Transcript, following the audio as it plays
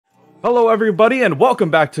Hello everybody and welcome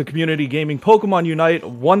back to Community Gaming Pokemon Unite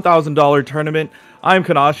 $1,000 tournament. I'm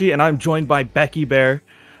Kanashii and I'm joined by Becky Bear,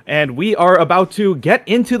 and we are about to get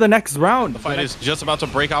into the next round. The fight is just about to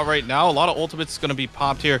break out right now. A lot of ultimates going to be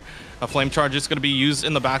popped here. A flame charge is going to be used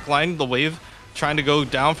in the back line. The wave trying to go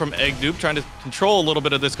down from Egg Noob, trying to control a little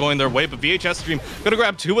bit of this going their way, but VHS Stream going to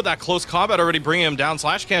grab two with that close combat, already bringing him down.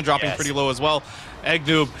 Slash Can dropping pretty low as well. Egg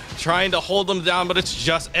Noob trying to hold them down, but it's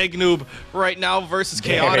just Egg Noob right now versus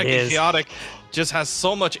Chaotic. And Chaotic just has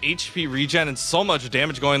so much HP regen and so much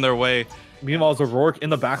damage going their way. Meanwhile, Zoroark in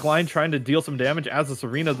the back line trying to deal some damage as the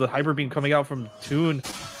Serena, the Hyper Beam coming out from Toon,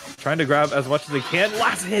 trying to grab as much as they can.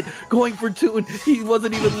 Last hit going for Toon. He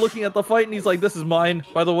wasn't even looking at the fight and he's like, this is mine,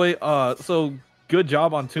 by the way. So good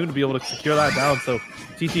job on Toon to be able to secure that down. So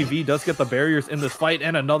TTV does get the barriers in this fight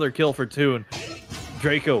and another kill for Toon.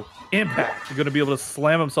 Draco Impact going to be able to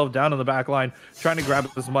slam himself down in the back line, trying to grab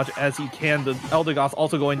as much as he can. The Eldegoss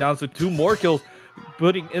also going down, so two more kills,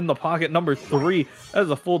 putting in the pocket number 3. That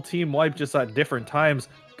is a full team wipe just at different times.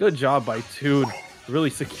 Good job by Toon to really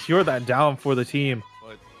secure that down for the team.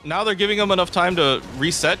 But now they're giving him enough time to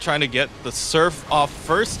reset, trying to get the surf off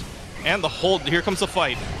first and the hold. Here comes the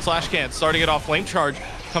fight. Slash Can starting it off. Flame Charge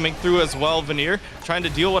coming through as well. Veneer trying to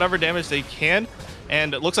deal whatever damage they can.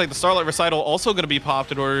 And it looks like the Starlight Recital also going to be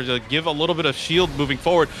popped in order to give a little bit of shield moving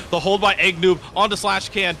forward. The hold by Egg Noob onto Slash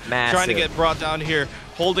Can. Massive. Trying to get brought down here.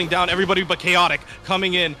 Holding down everybody but Chaotic.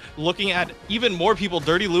 Coming in, looking at even more people.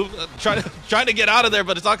 Dirty Loop trying to get out of there,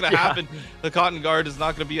 but it's not going to happen. The Cotton Guard is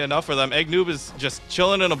not going to be enough for them. Egg Noob is just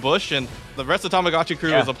chilling in a bush, and the rest of Tamagotchi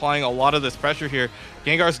crew is applying a lot of this pressure here.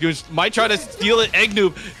 Gengar's Goose might try to steal it. Egg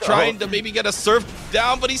Noob trying to maybe get a surf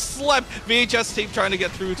down, but he slept. VHS Tape trying to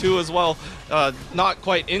get through too as well. Not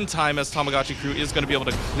quite in time, as Tamagotchi crew is going to be able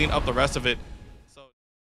to clean up the rest of it.